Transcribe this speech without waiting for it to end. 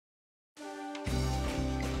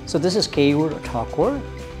So this is Keyur Thakore.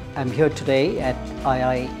 I'm here today at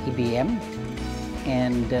IIEBM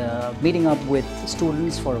and meeting up with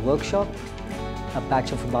students for a workshop, a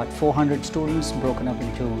batch of about 400 students broken up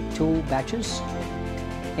into two batches.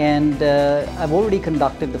 And I've already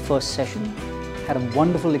conducted the first session, had a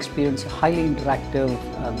wonderful experience, a highly interactive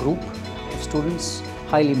group of students,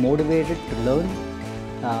 highly motivated to learn.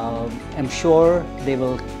 I'm sure they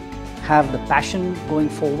will have the passion going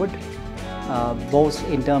forward, both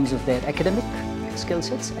in terms of their academic skill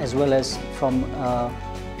sets as well as from a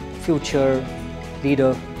future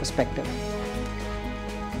leader perspective.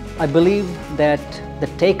 I believe that the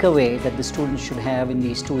takeaway that the students should have in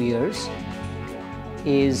these 2 years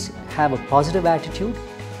is have a positive attitude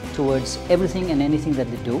towards everything and anything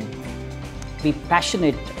that they do, be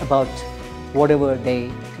passionate about whatever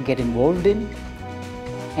they get involved in,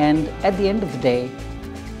 and at the end of the day,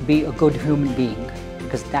 be a good human being,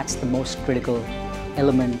 because that's the most critical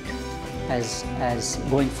element as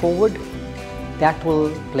going forward. That will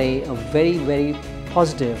play a very, very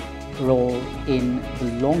positive role in the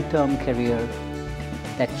long-term career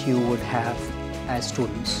that you would have as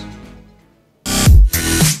students.